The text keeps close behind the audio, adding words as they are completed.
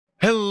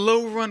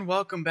Hello everyone,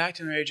 welcome back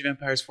to the Age of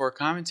Empires 4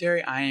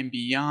 commentary. I am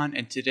Beyond,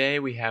 and today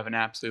we have an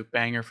absolute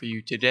banger for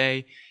you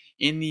today.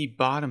 In the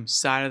bottom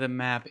side of the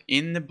map,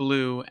 in the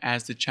blue,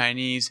 as the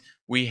Chinese,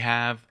 we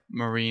have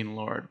Marine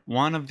Lord.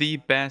 One of the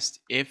best,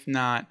 if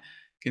not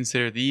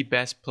considered the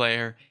best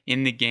player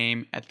in the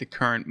game at the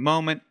current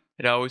moment.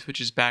 It always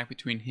switches back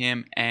between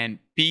him and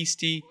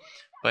Beastie,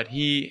 but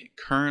he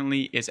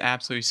currently is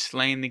absolutely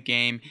slaying the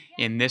game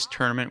in this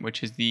tournament,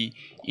 which is the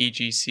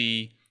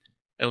EGC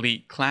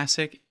Elite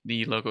Classic.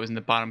 The logo is in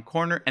the bottom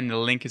corner and the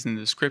link is in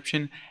the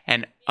description.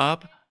 And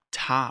up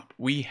top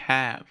we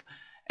have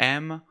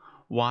MYI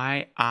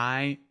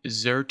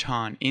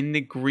Zerton in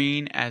the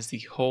green as the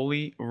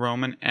Holy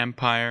Roman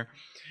Empire.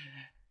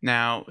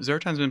 Now,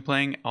 Zerton's been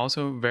playing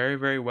also very,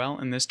 very well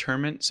in this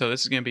tournament, so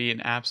this is going to be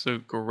an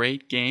absolute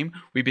great game.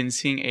 We've been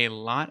seeing a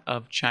lot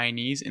of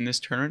Chinese in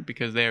this tournament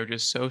because they are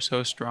just so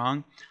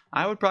strong.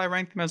 I would probably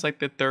rank them as like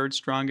the third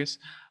strongest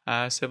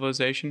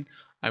civilization.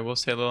 I will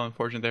say a little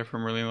unfortunate there for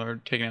Marine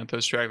Lord taking out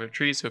those straggler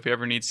trees, so if he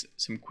ever needs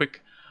some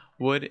quick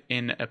wood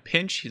in a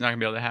pinch, he's not going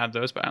to be able to have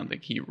those, but I don't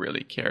think he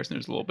really cares, and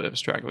there's a little bit of a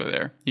straggler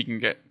there. He can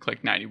get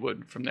like 90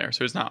 wood from there,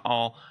 so it's not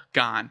all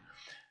gone.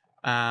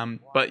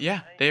 But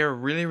yeah, they are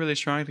really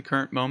strong at the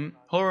current moment.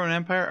 Holy Roman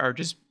Empire are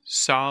just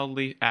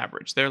solidly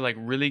average. They're like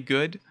really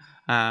good.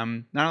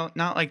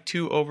 Not like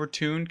too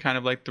overtuned, kind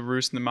of like the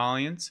Rus and the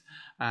Malians.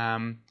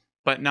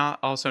 But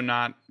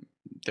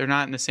they're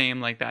not in the same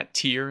like that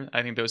tier.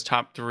 I think those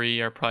top three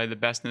are probably the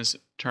best in this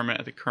tournament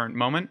at the current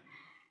moment.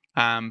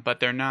 But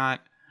they're not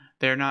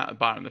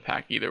bottom of the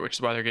pack either, which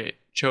is why they're getting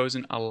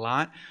chosen a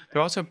lot.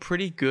 They're also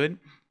pretty good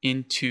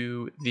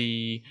into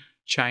the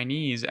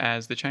Chinese,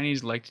 as the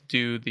Chinese like to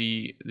do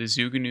the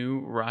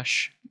Zhuge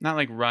rush, not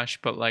like rush,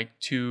 but like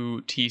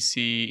 2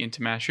 TC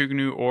into Mass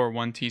Zhuge or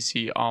 1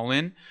 TC all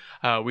in.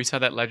 We saw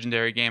that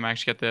legendary game. I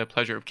actually got the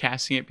pleasure of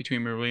casting it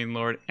between Marine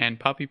Lord and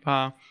Puppy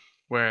Paw,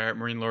 where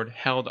Marine Lord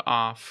held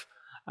off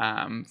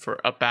for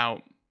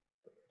about,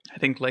 I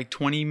think, like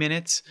 20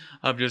 minutes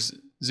of just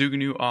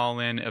Zhuge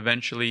all in,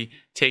 eventually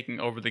taking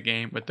over the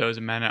game with those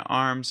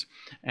men-at-arms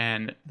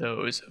and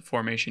those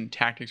formation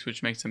tactics,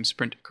 which makes them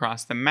sprint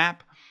across the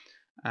map.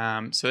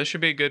 So this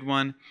should be a good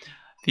one.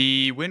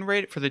 The win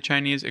rate for the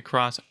Chinese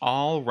across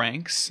all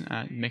ranks,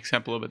 mix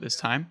up a little bit this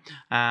time,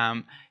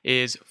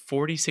 is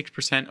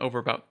 46% over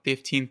about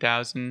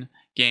 15,000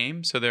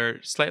 games. So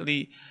they're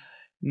slightly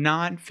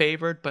not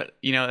favored, but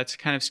that's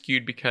kind of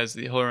skewed because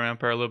the Holy Roman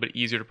Empire are a little bit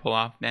easier to pull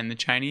off than the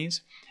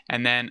Chinese.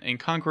 And then in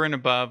Conqueror and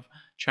above,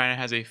 China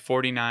has a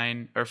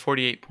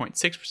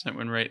 48.6%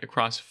 win rate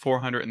across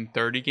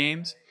 430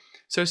 games.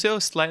 So still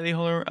slightly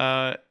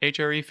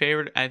HRE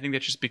favored. I think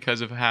that's just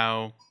because of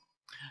how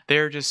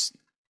they're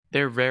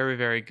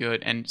very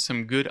good, and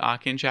some good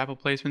Akin Chapel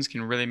placements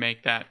can really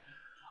make that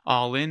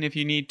all in if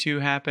you need to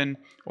happen,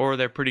 or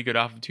they're pretty good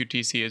off of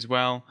 2TC as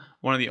well.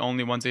 One of the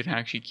only ones that can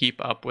actually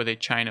keep up with a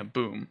China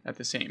boom at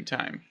the same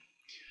time.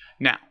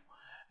 Now,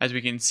 as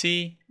we can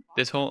see,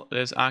 this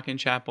Akin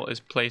Chapel is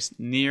placed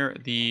near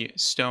the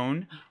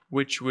stone,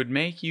 which would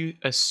make you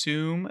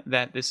assume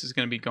that this is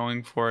going to be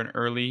going for an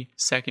early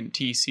second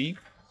TC,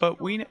 but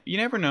you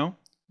never know.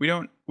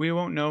 We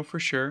won't know for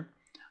sure.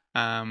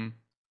 Did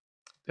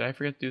I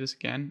forget to do this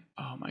again?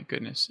 Oh my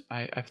goodness.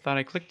 I thought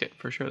I clicked it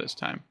for sure this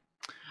time.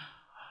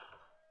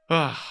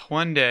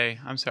 One day.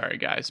 I'm sorry,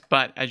 guys.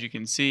 But as you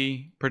can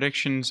see,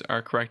 predictions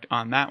are correct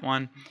on that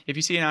one. If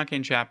you see an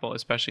Akin Chapel,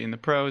 especially in the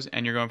pros,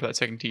 and you're going for that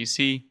second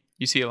TC,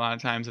 you see a lot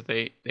of times that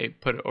they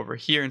put it over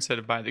here instead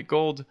of by the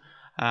gold.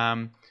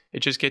 It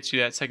just gets you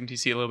that second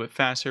TC a little bit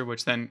faster,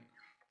 which then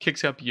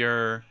kicks up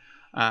your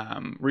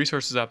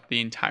resources up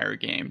the entire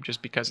game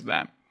just because of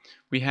that.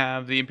 We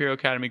have the Imperial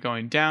Academy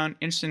going down.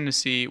 Interesting to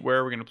see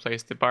where we're going to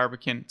place the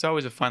Barbican. It's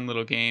always a fun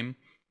little game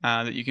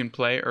that you can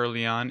play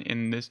early on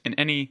in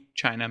any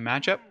China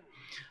matchup.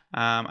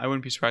 I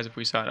wouldn't be surprised if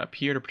we saw it up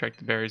here to protect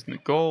the berries and the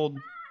gold.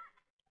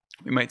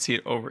 We might see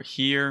it over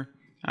here.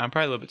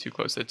 Probably a little bit too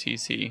close to the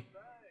TC.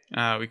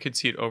 We could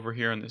see it over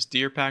here in this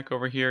deer pack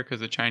over here, because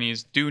the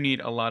Chinese do need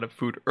a lot of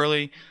food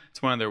early.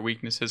 It's one of their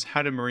weaknesses.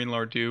 How did Marine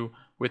Lord do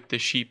with the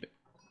sheep?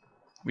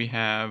 We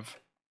have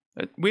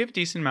a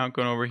decent amount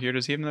going over here.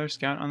 Does he have another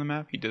scout on the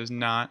map? He does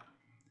not.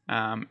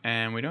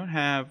 And we don't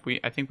have,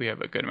 I think we have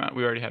a good amount.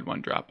 We already had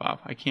one drop off.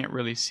 I can't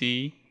really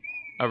see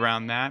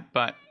around that,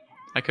 but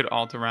I could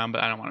alt around,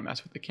 but I don't want to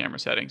mess with the camera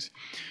settings.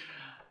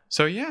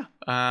 So yeah,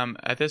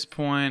 at this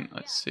point,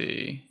 let's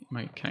see.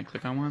 Can I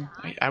click on one?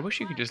 I wish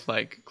you could just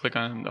like click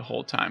on them the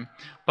whole time.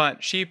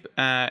 But sheep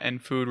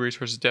and food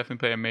resources definitely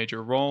play a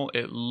major role.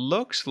 It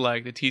looks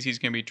like the TC is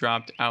going to be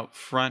dropped out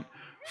front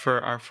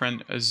for our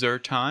friend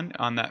Zerton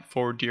on that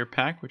 4 deer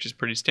pack, which is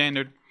pretty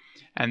standard.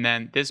 And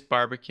then this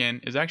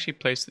Barbican is actually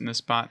placed in the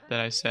spot that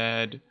I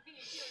said,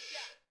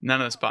 none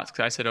of the spots,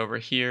 because I said over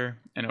here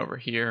and over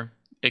here.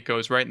 It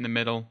goes right in the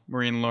middle.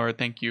 Marine Lord,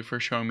 thank you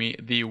for showing me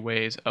the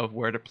ways of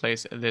where to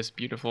place this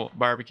beautiful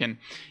Barbican.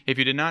 If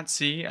you did not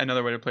see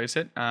another way to place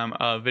it,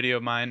 a video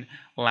of mine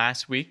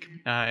last week,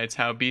 it's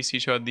how BC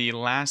showed the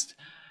last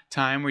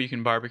time where you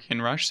can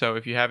Barbican rush. So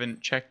if you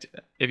haven't checked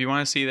if you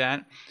want to see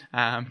that,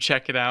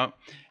 check it out.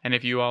 And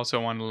if you also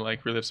want to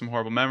like relive some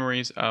horrible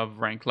memories of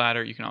Rank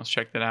Ladder, you can also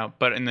check that out.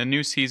 But in the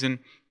new season,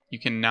 you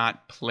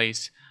cannot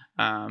place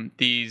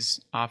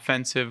these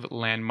offensive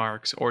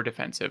landmarks or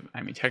defensive.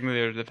 I mean, technically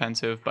they're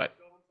defensive, but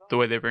the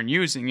way they've been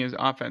using is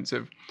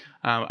offensive.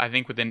 I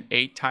think within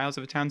 8 tiles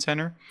of a town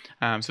center.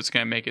 So it's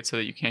going to make it so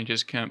that you can't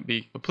just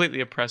be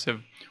completely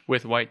oppressive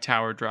with white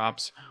tower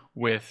drops,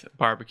 with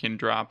Barbican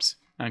drops,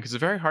 because it's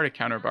very hard to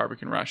counter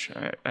Barbican Rush.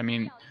 I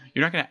mean,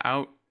 you're not going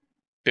to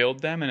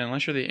outbuild them, and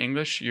unless you're the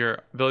English, your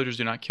villagers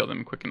do not kill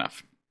them quick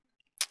enough.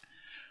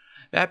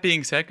 That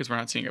being said, because we're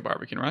not seeing a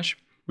Barbican Rush,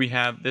 we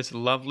have this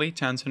lovely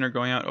town center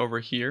going out over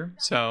here.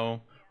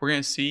 So we're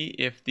going to see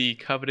if the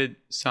coveted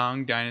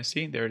Song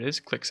Dynasty, there it is,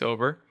 clicks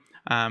over,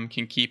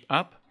 can keep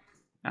up.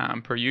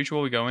 Per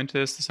usual, we go into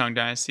this. The Song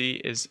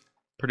Dynasty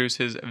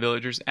produces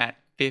villagers at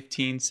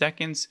 15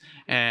 seconds,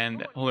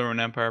 and Holy Roman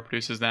Empire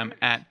produces them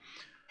at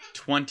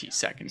 20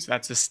 seconds.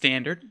 That's the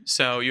standard.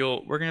 So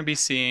we're going to be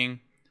seeing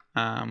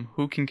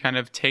who can kind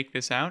of take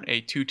this out,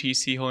 a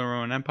 2TC Holy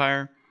Roman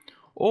Empire,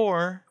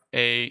 or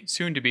a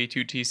soon-to-be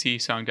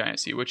 2TC Song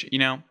Dynasty, which, you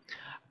know,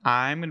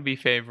 I'm going to be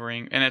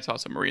favoring, and it's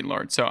also Marine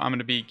Lord, so I'm going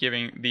to be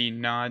giving the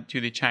nod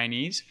to the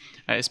Chinese,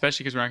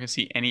 especially because we're not going to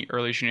see any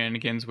early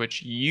shenanigans,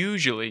 which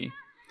usually,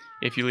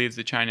 if you leave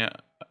the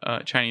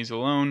Chinese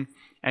alone,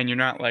 and you're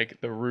not like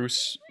the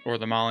Rus or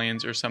the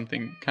Malians or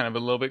something kind of a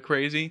little bit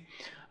crazy,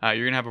 you're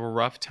going to have a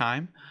rough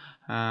time.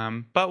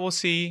 But we'll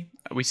see.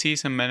 We see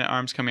some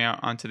men-at-arms coming out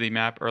onto the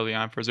map early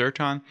on for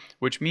Zerton,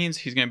 which means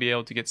he's going to be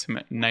able to get some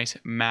nice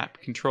map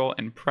control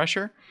and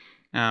pressure.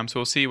 So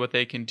we'll see what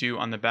they can do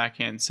on the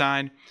backhand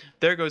side.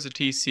 There goes a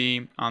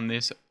TC on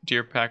this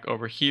deer pack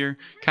over here.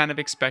 Kind of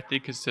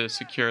expected, because to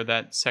secure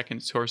that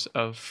second source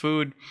of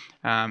food,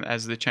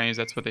 as the Chinese,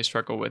 that's what they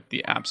struggle with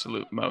the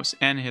absolute most.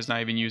 And he has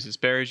not even used his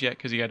berries yet,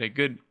 because he got a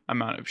good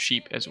amount of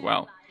sheep as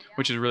well,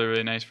 which is really,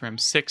 really nice for him.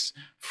 6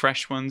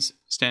 fresh ones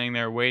standing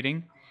there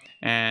waiting.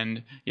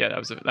 And yeah,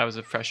 that was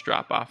a fresh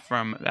drop off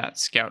from that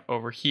scout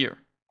over here.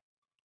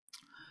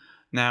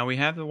 Now we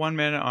have the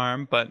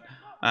 1-man-at-arm, but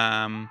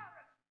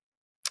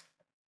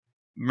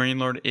Marine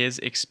Lord is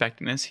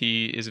expecting this.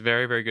 He is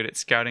very, very good at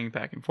scouting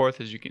back and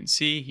forth. As you can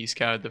see, he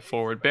scouted the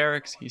forward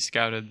barracks. He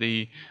scouted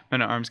the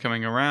men-at-arms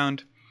coming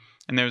around.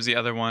 And there's the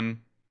other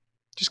one,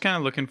 just kind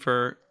of looking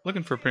for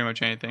pretty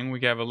much anything.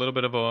 We have a little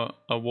bit of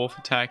a wolf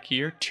attack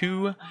here.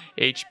 2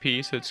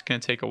 HP, so it's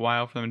going to take a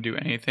while for them to do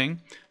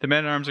anything. The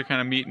men-at-arms are kind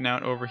of meeting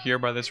out over here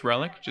by this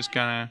relic, just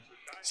kind of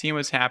seeing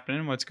what's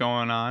happening, what's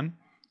going on.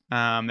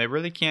 They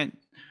really can't,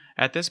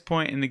 at this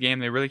point in the game,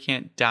 they really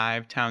can't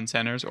dive town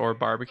centers or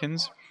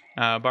Barbicans.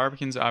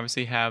 Barbicans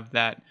obviously have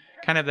that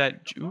kind of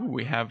that. Ooh,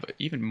 we have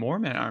even more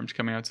men-at-arms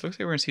coming out. So it looks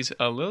like we're going to see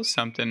a little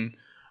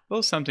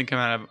something come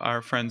out of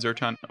our friend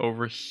Zerton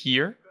over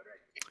here.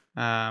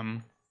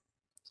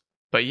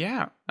 But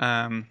yeah,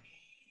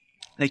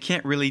 they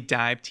can't really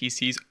dive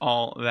TCs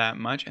all that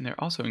much, and they're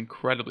also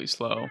incredibly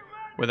slow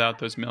without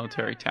those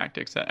military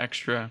tactics, that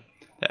extra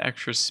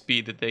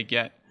speed that they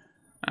get.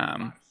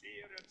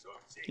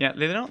 Yeah,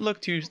 they don't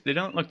look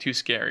too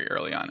scary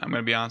early on. I'm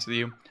going to be honest with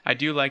you. I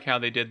do like how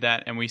they did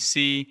that, and we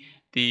see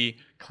the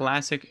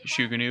classic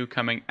Zhuge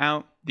coming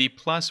out, the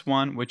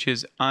 +1, which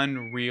is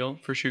unreal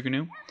for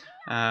Zhuge.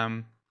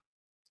 I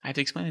have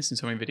to explain this in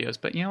so many videos,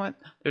 but you know what?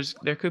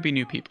 There could be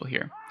new people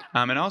here.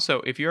 And also,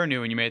 if you're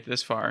new and you made it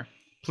this far,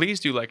 please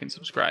do like and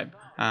subscribe.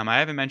 I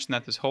haven't mentioned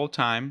that this whole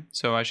time,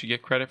 so I should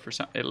get credit for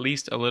at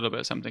least a little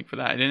bit of something for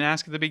that. I didn't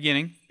ask at the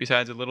beginning,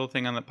 besides a little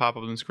thing on the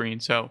pop-up on the screen.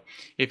 So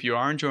if you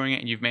are enjoying it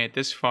and you've made it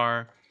this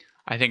far,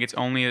 I think it's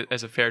only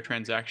as a fair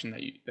transaction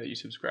that you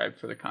subscribe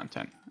for the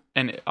content.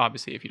 And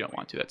obviously, if you don't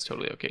want to, that's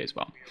totally okay as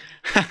well.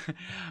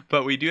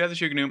 But we do have the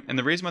Zhuge, and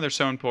the reason why they're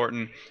so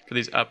important for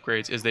these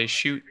upgrades is they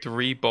shoot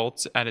 3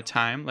 bolts at a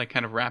time, like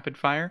kind of rapid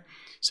fire.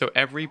 So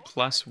every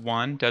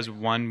 +1 does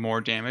 1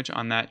 more damage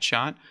on that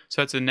shot.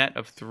 So it's a net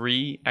of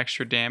 3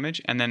 extra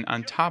damage. And then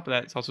on top of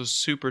that, it's also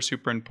super,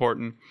 super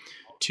important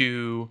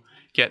to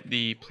get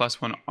the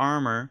 +1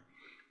 armor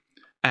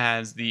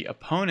as the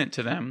opponent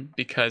to them,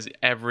 because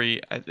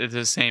it's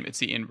the same, it's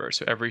the inverse.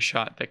 So every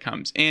shot that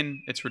comes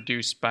in, it's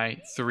reduced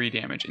by 3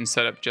 damage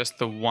instead of just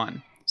the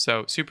 1.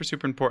 So super,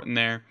 super important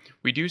there.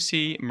 We do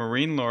see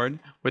Marine Lord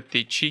with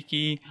the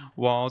cheeky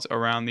walls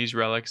around these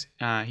relics.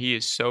 He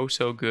is so,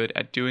 so good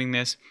at doing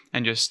this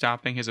and just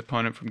stopping his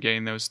opponent from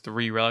getting those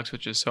 3 relics,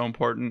 which is so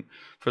important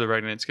for the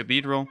Regnitz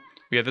Cathedral.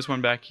 We have this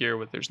one back here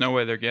with there's no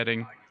way they're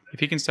getting. If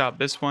he can stop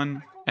this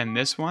one and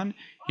this one,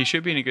 he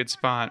should be in a good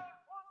spot.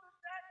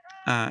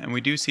 And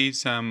we do see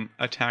some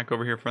attack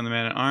over here from the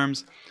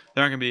men-at-arms.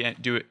 They're not going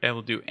to be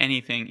able to do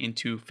anything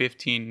into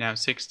 15, now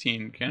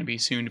 16, going to be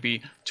soon to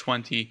be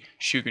 20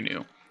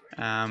 Zhuge.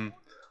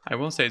 I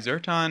will say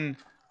Zerton,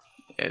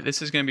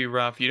 this is going to be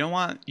rough. You don't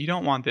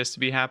want this to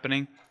be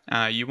happening.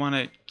 You want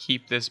to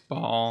keep this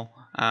ball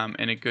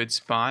in a good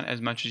spot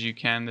as much as you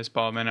can. This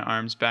ball of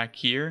men-at-arms back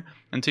here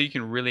until you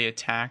can really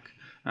attack,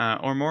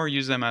 or more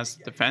use them as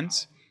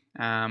defense.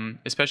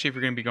 Especially if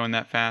you're going to be going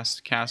that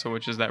fast castle,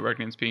 which is that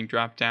Regnitz being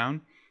dropped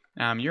down.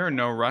 You're in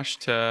no rush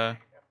to...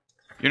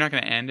 You're not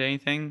going to end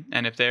anything,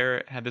 and if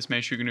they had this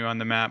many Shuganu on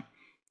the map,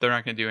 they're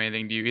not going to do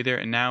anything to you either.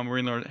 And now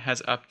Marine Lord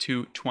has up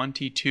to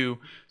 22,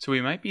 so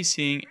we might be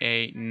seeing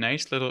a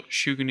nice little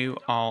Shuganu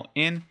all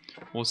in.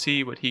 We'll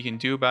see what he can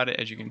do about it.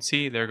 As you can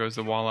see, there goes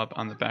the wall up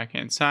on the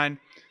backhand side.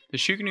 The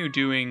Shuganu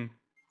doing...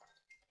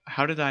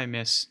 How did I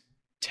miss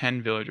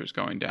 10 villagers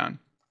going down?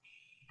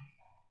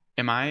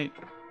 Am I...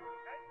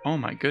 Oh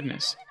my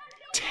goodness.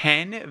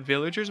 10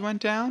 villagers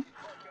went down?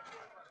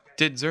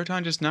 Did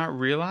Zerton just not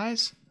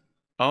realize?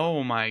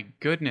 Oh my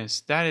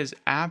goodness. That is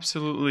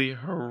absolutely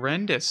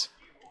horrendous.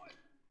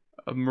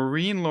 A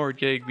Marine Lord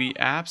getting the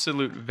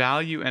absolute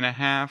value and a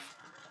half.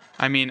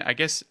 I mean, I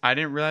guess I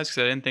didn't realize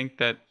because I didn't think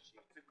that...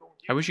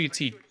 I wish you could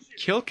see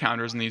kill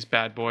counters in these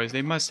bad boys.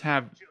 They must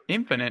have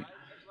infinite.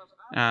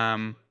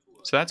 So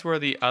that's where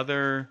the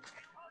other...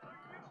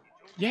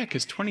 Yeah,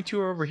 because 22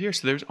 are over here.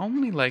 So there's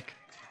only like...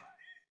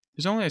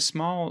 There's only a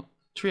small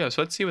trio.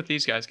 So let's see what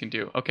these guys can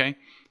do. Okay,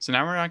 so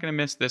now we're not going to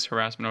miss this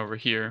harassment over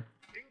here.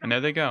 And there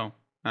they go.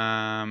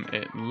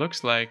 It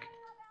looks like...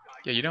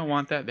 Yeah, you don't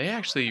want that. They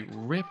actually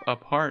rip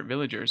apart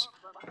villagers.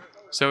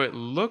 So it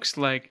looks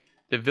like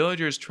the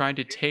villagers tried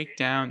to take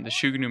down the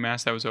Shuganu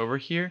mass that was over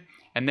here,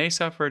 and they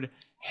suffered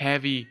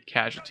heavy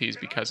casualties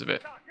because of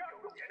it.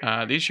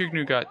 These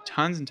Shuganu got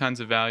tons and tons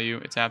of value.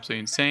 It's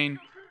absolutely insane.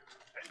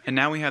 And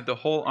now we have the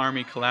whole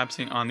army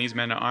collapsing on these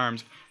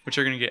men-at-arms, which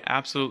are going to get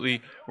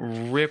absolutely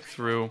ripped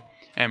through.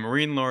 And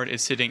Marine Lord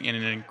is sitting in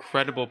an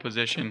incredible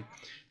position.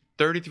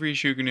 33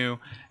 Shuganu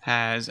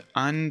has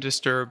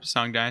undisturbed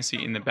Song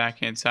Dynasty in the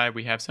backhand side.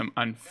 We have some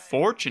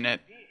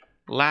unfortunate...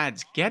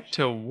 Lads, get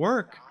to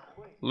work.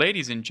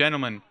 Ladies and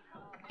gentlemen,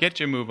 get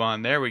your move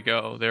on. There we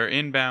go. They're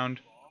inbound.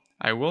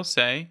 I will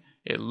say,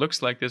 it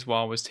looks like this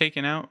wall was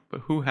taken out,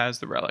 but who has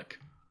the relic?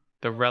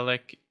 The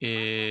relic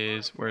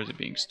is... Where is it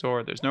being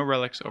stored? There's no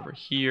relics over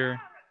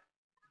here.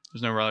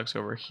 There's no relics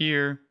over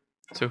here.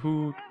 So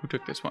who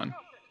took this one?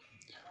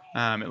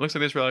 It looks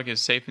like this relic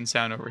is safe and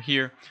sound over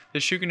here.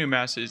 This Shuganu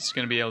mass is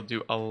going to be able to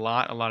do a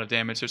lot of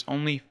damage. There's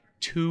only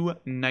 2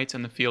 knights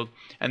on the field,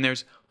 and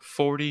there's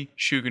 40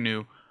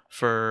 Shuganu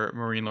for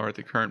Marine Lord at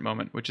the current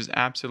moment, which is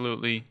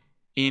absolutely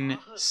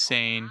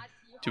insane.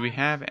 Do we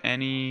have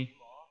any...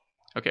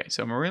 Okay,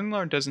 so Marine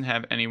Lord doesn't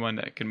have anyone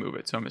that can move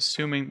it, so I'm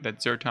assuming that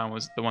Zerton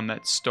was the one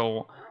that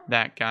stole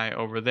that guy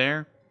over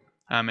there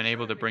and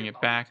able to bring it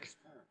back.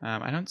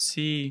 I don't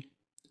see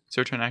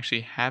Zerton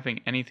actually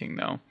having anything,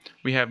 though.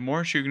 We have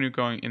more Shuganu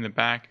going in the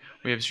back.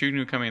 We have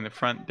Shuganu coming in the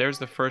front. There's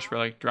the first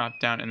relic dropped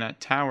down in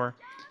that tower.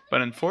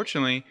 But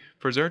unfortunately,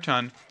 for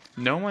Zerton,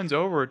 no one's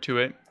over to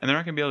it, and they're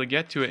not going to be able to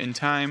get to it in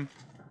time.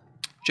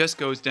 Just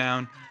goes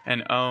down,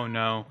 and oh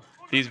no.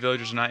 These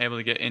villagers are not able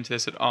to get into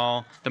this at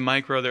all. The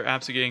micro, they're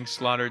absolutely getting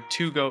slaughtered.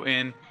 2 go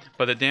in,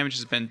 but the damage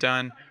has been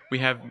done. We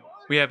have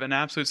an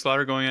absolute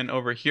slaughter going on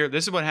over here.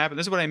 This is what happened.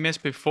 This is what I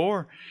missed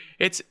before.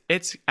 It's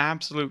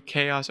absolute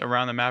chaos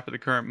around the map at the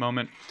current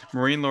moment.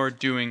 Marine Lord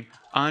doing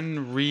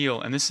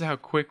unreal, and this is how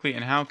quickly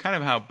and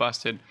how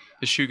busted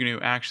the Shuganu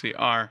actually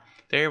are.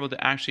 They're able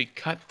to actually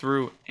cut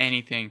through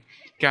anything.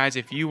 Guys,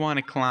 if you want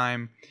to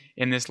climb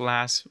in this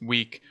last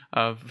week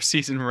of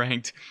season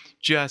ranked,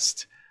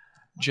 just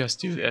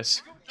do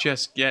this.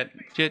 Just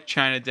get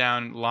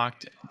China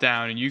locked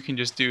down, and you can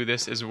just do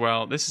this as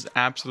well. This is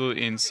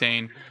absolutely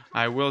insane.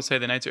 I will say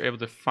the Knights are able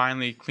to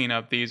finally clean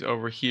up these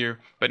over here,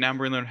 but now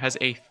Marine Lord has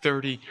a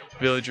 30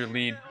 villager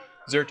lead.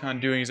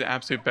 Zerton doing his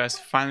absolute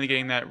best, finally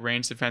getting that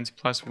range defense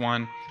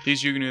 +1.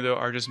 These Yuganu, though,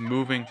 are just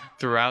moving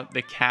throughout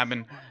the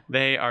cabin.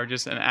 They are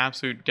just an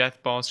absolute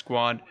deathball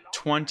squad.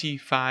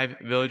 25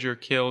 villager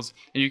kills,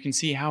 and you can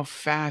see how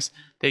fast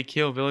they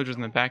kill villagers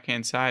on the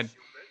backhand side.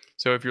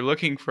 So if you're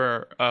looking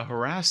for a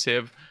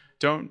harassive,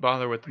 don't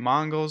bother with the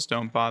Mongols,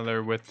 don't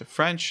bother with the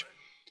French.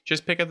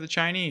 Just pick up the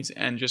Chinese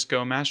and just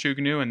go Master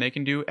Yuganu, and they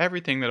can do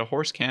everything that a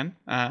horse can,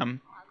 and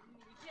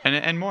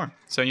more.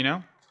 So, you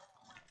know,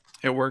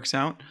 it works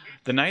out.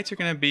 The Knights are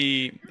going to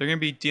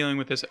be, dealing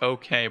with this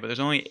okay, but there's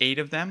only 8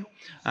 of them.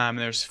 And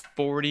there's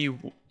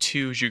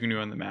 42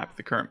 Zhuge on the map at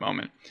the current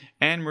moment.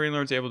 And Marine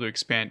Lord's able to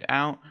expand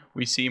out.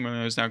 We see Marine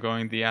Lord's now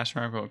going the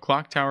astronomical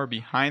clock tower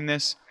behind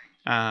this.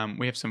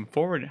 We have some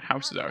forward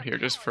houses out here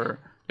just for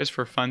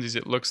funsies,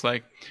 it looks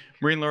like.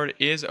 Marine Lord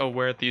is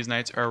aware that these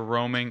Knights are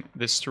roaming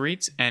the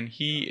streets, and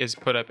he is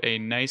put up a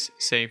nice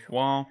safe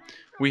wall.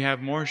 We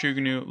have more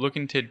Zhuge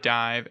looking to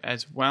dive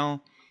as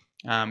well.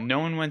 No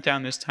one went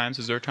down this time,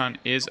 so Zerton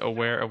is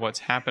aware of what's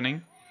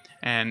happening.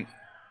 And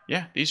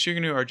yeah, these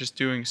Zhuge are just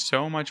doing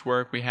so much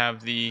work. We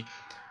have the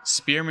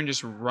spearmen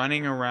just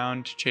running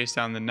around to chase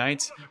down the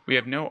Knights. We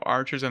have no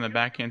archers on the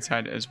backhand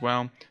side as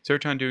well.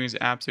 Zerton doing his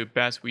absolute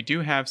best. We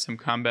do have some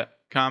combat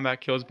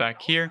kills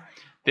back here.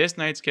 This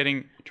Knight's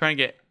trying to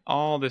get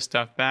all this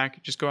stuff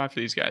back. Just go after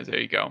these guys. There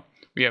you go.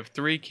 We have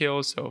 3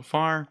 kills so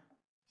far.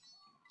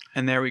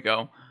 And there we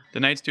go. The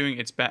Knight's doing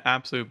its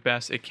absolute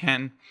best it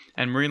can.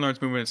 And Marine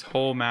Lord's moving its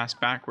whole mass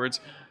backwards.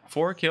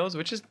 4 kills,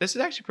 this is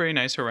actually pretty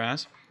nice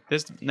harass.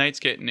 This Knight's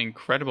getting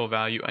incredible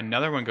value.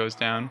 Another one goes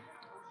down.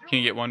 Can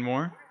you get one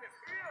more?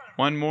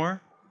 One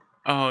more?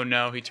 Oh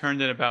no, he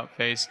turned it about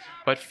face.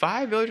 But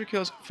 5 villager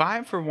kills,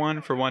 5 for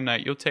one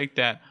night. You'll take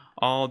that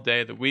all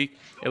day of the week.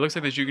 It looks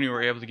like the Zhuge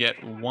were able to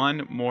get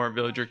one more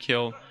villager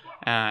kill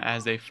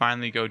as they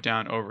finally go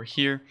down over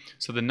here.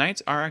 So the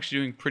knights are actually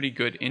doing pretty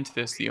good into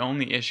this. The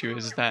only issue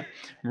is that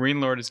Marine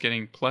Lord is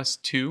getting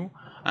 +2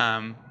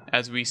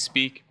 as we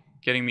speak,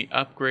 getting the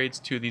upgrades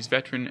to these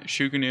veteran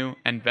Shuganu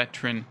and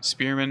veteran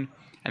Spearmen.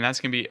 And that's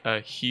going to be a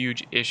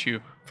huge issue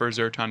for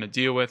Zerton to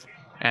deal with.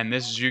 And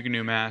this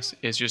Zhuge mass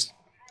is just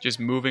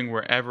moving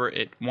wherever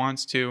it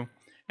wants to.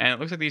 And it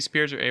looks like these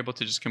spears are able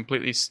to just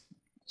completely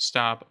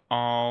stop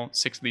all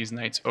 6 of these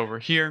knights over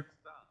here.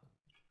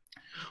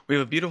 We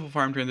have a beautiful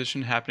farm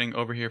transition happening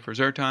over here for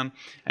Zerton.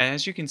 And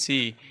as you can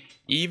see,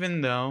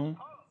 even though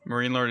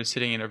Marine Lord is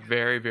sitting in a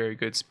very, very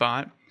good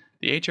spot,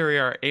 the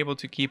HRE are able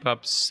to keep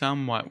up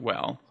somewhat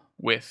well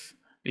with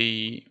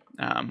the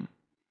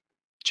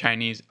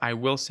Chinese. I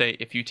will say,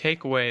 if you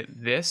take away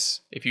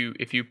this, if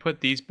you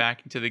put these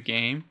back into the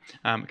game,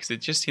 because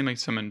it just seemed like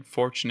some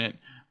unfortunate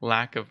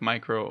lack of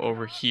micro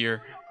over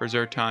here for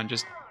Zerton,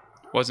 just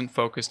wasn't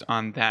focused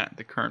on that at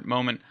the current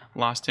moment,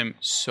 lost him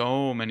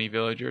so many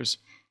villagers.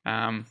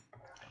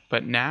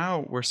 But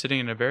now we're sitting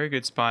in a very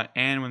good spot,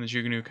 and when the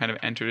Zhuge kind of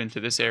entered into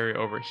this area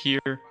over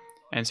here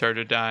and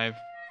started to dive,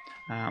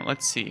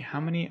 let's see,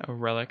 how many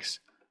relics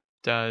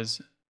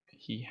does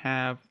he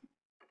have?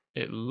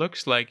 It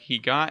looks like he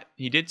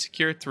did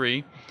secure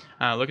 3,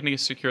 looking to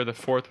secure the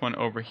 4th one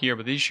over here,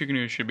 but these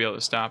Zhuge should be able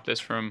to stop this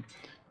from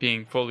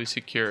being fully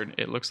secured.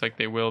 It looks like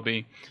they will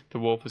be. The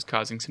wolf is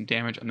causing some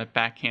damage on the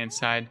backhand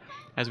side,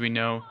 as we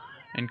know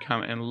and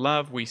come and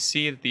love. We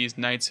see that these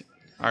knights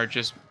are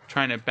just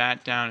trying to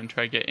bat down and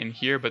try to get in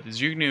here, but the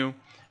Zhuge,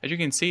 as you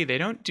can see, they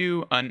don't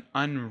do an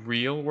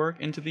unreal work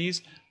into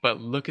these, but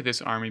look at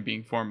this army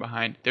being formed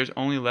behind. There's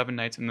only 11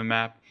 knights in the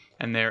map,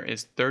 and there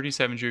is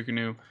 37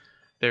 Zhuge.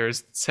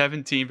 There's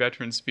 17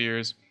 veteran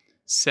spears,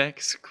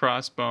 6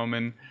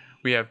 crossbowmen,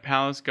 we have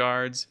palace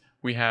guards,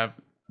 we have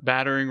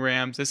battering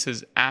rams. This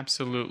is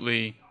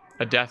absolutely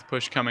a death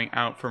push coming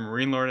out from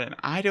Marine Lord, and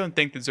I don't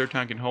think that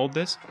Zerton can hold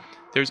this.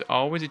 There's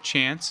always a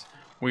chance.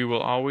 We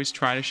will always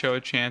try to show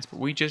a chance, but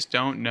we just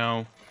don't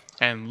know.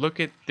 And look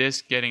at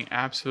this getting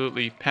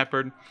absolutely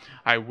peppered.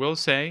 I will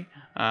say,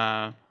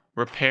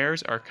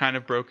 repairs are kind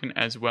of broken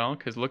as well,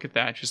 because look at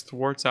that, just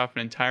thwarts off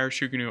an entire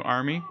Shuganu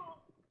army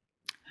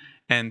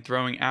and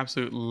throwing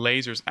absolute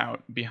lasers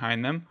out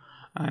behind them.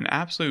 An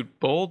absolute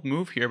bold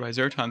move here by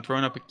Zerton,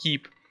 throwing up a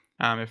keep.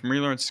 If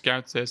Marine Lord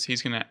scouts this,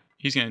 he's gonna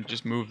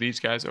just move these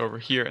guys over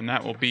here, and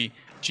that will be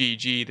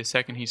GG the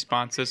second he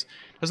spots this.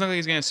 Doesn't look like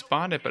he's gonna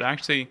spot it, but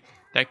actually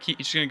that keep,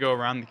 he's gonna go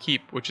around the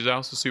keep, which is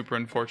also super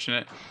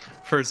unfortunate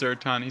for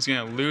Zerton. He's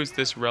gonna lose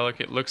this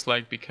relic, it looks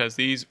like, because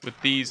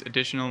with these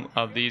additional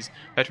of these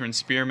veteran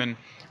spearmen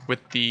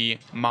with the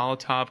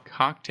Molotov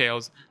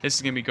cocktails, this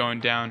is gonna be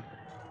going down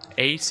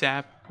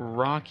ASAP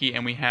rocky,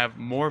 and we have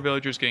more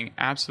villagers getting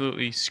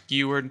absolutely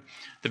skewered.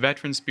 The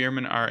veteran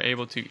spearmen are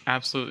able to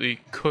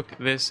absolutely cook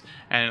this,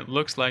 and it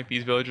looks like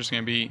these villagers are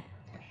going to be,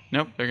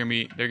 nope, they're going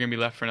to be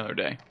left for another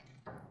day.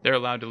 They're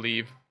allowed to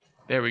leave.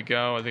 There we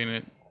go. Are they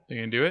going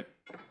to do it?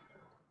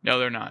 No,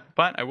 they're not.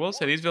 But I will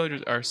say these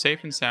villagers are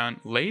safe and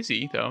sound.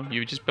 Lazy though.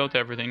 You just built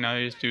everything. Now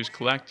they just do is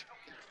collect.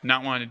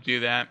 Not wanting to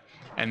do that.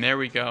 And there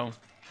we go.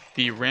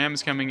 The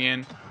ram's coming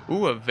in.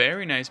 Ooh, a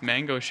very nice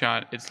mango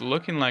shot. It's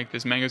looking like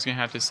this mango's going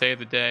to have to save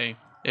the day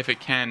if it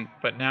can,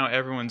 but now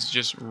everyone's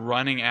just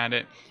running at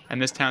it,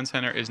 and this town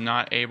center is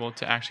not able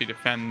to actually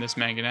defend this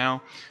mangonel.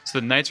 So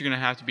the knights are going to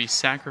have to be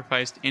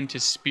sacrificed into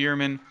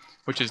spearmen,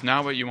 which is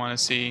not what you want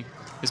to see.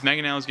 This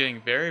mangonel is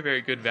getting very,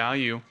 very good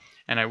value,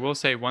 and I will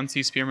say once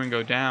these spearmen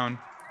go down,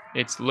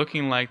 it's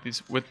looking like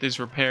this, with these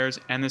repairs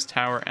and this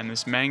tower and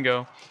this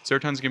mango,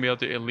 Zerton's going to be able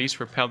to at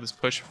least repel this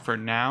push for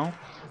now.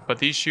 But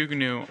these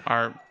Shuganu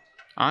are,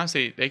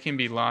 honestly, they can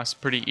be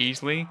lost pretty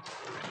easily.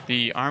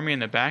 The army on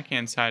the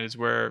backhand side is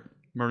where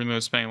Marino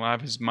is spending a lot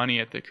of his money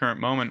at the current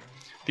moment.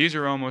 These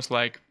are almost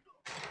like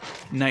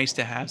nice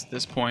to have at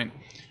this point.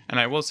 And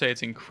I will say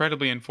it's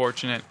incredibly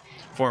unfortunate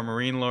for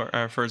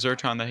for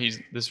Zerton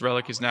that this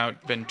relic has now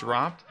been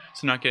dropped,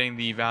 so not getting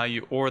the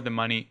value or the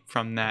money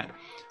from that.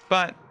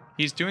 But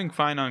he's doing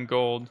fine on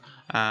gold.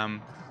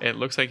 It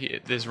looks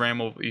like this ram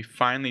will be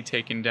finally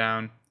taken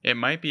down. It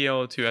might be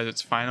able to, as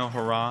its final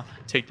hurrah,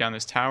 take down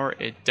this tower.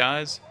 It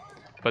does,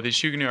 but the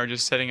Shuganu are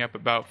just setting up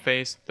about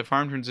face. The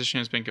farm transition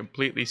has been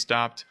completely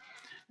stopped,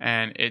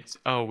 and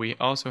we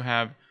also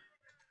have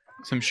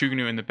some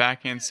Shuganu in the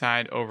backhand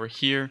side over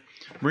here.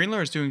 Marine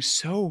Lord is doing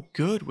so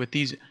good with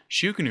these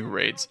Shuganu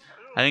raids.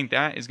 I think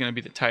that is going to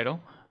be the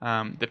title.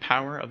 The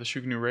power of the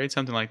Shuganu raid,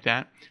 something like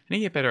that. I need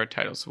to get better at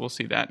titles, so we'll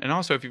see that. And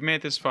also, if you've made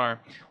it this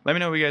far, let me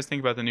know what you guys think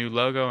about the new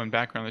logo and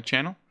background of the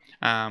channel.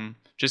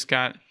 Just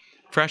got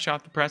fresh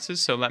off the presses,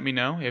 so let me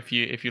know if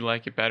you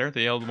like it better.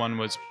 The old one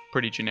was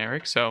pretty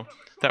generic, so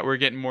that we're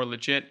getting more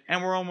legit,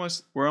 and we're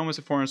almost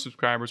at 400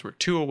 subscribers. We're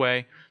 2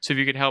 away, so if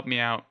you could help me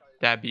out,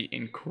 that'd be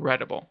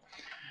incredible.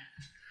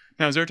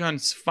 Now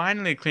Zerton's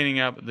finally cleaning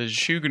up the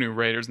Shuganu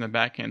raiders in the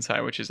backhand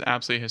side, which is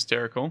absolutely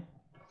hysterical.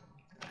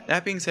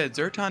 That being said,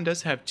 Zerton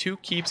does have 2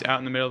 keeps out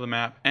in the middle of the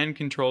map and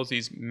controls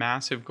these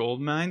massive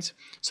gold mines.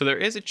 So there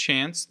is a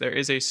chance, there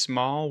is a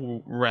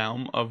small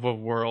realm of a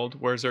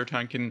world where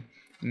Zerton can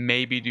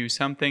maybe do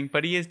something,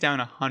 but he is down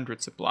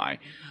 100 supply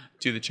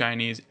to the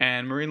Chinese,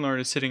 and Marine Lord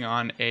is sitting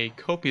on a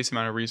copious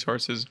amount of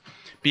resources,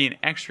 being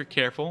extra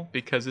careful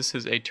because this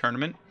is a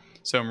tournament.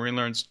 So Marine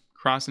Lord's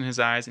crossing his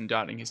I's and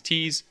dotting his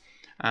T's.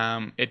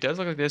 It does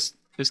look like this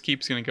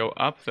keep's going to go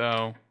up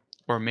though,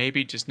 or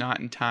maybe just not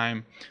in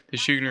time. The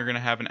Zhuge are going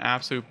to have an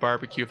absolute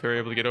barbecue if they're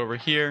able to get over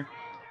here.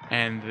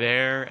 And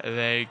there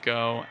they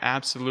go,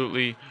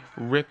 absolutely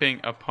ripping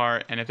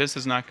apart. And if this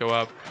does not go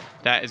up,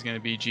 that is going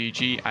to be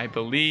GG, I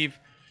believe.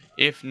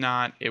 If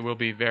not, it will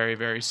be very,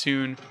 very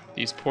soon.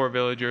 These poor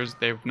villagers,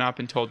 they've not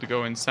been told to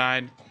go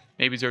inside.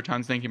 Maybe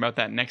Zerton's thinking about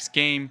that next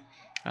game,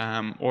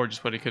 or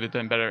just what he could have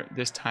done better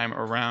this time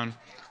around.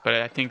 But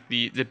I think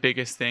the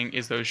biggest thing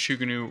is those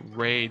Shuganu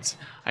raids.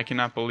 I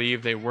cannot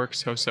believe they work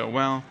so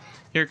well.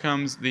 Here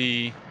comes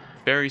the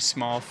very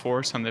small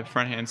force on the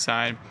front hand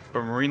side,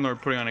 but Marine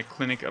Lord putting on a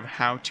clinic of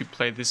how to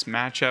play this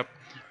matchup.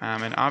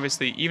 And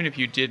obviously, even if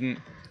you didn't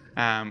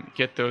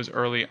get those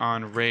early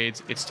on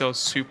raids, it's still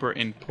super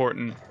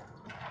important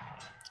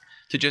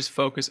to just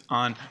focus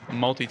on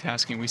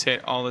multitasking. We say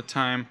it all the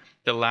time.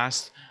 The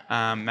last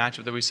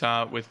matchup that we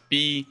saw with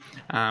B,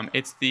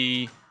 it's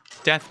the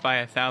death by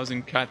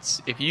 1,000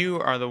 cuts. If you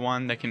are the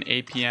one that can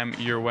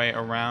APM your way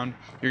around,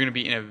 you're going to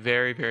be in a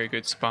very, very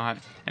good spot.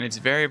 And it's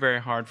very, very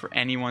hard for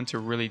anyone to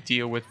really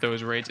deal with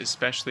those raids,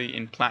 especially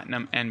in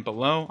Platinum and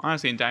below.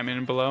 Honestly, in Diamond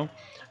and below.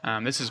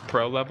 This is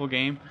pro level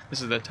game.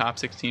 This is the top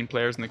 16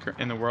 players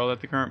in the world at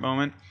the current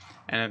moment.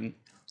 And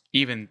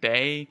even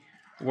they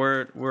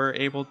were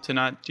able to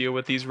not deal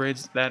with these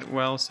raids that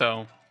well.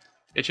 So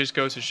it just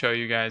goes to show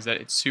you guys that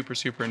it's super,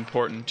 super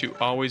important to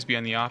always be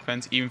on the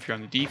offense, even if you're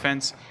on the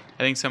defense.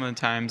 I think some of the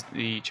times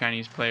the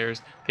Chinese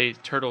players, they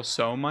turtle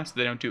so much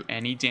they don't do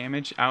any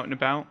damage out and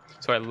about.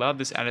 So I love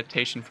this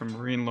adaptation from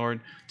Marine Lord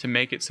to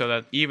make it so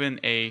that even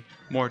a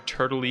more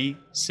turtle-y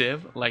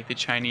civ like the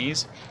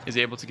Chinese is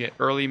able to get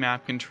early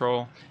map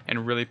control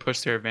and really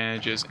push their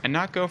advantages and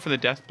not go for the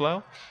death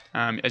blow.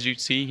 As you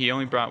see, he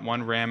only brought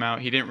 1 ram out.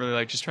 He didn't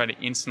really just try to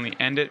instantly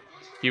end it.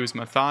 He was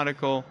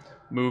methodical,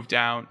 moved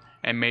out,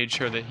 and made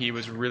sure that he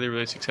was really,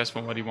 really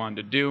successful in what he wanted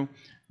to do.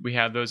 We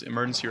have those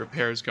emergency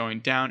repairs going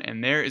down,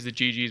 and there is the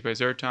GG's by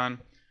Zerton.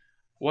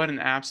 What an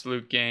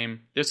absolute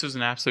game. This was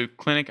an absolute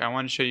clinic. I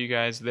want to show you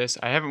guys this.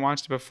 I haven't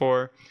watched it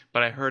before,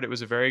 but I heard it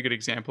was a very good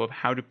example of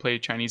how to play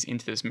Chinese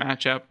into this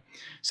matchup.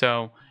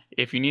 So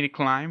if you need to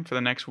climb for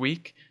the next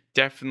week,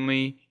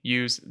 definitely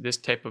use this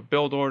type of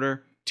build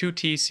order. 2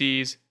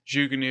 TCs,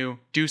 Zhuge,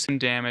 do some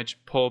damage,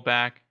 pull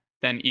back,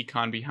 then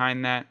econ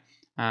behind that.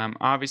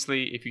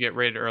 Obviously, if you get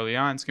rated early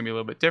on, it's going to be a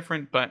little bit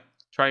different, but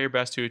try your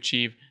best to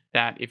achieve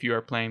that if you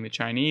are playing the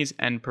Chinese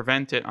and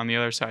prevent it on the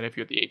other side if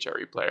you're the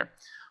HRE player.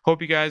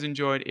 Hope you guys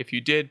enjoyed. If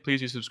you did, please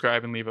do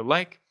subscribe and leave a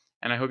like,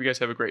 and I hope you guys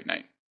have a great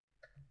night.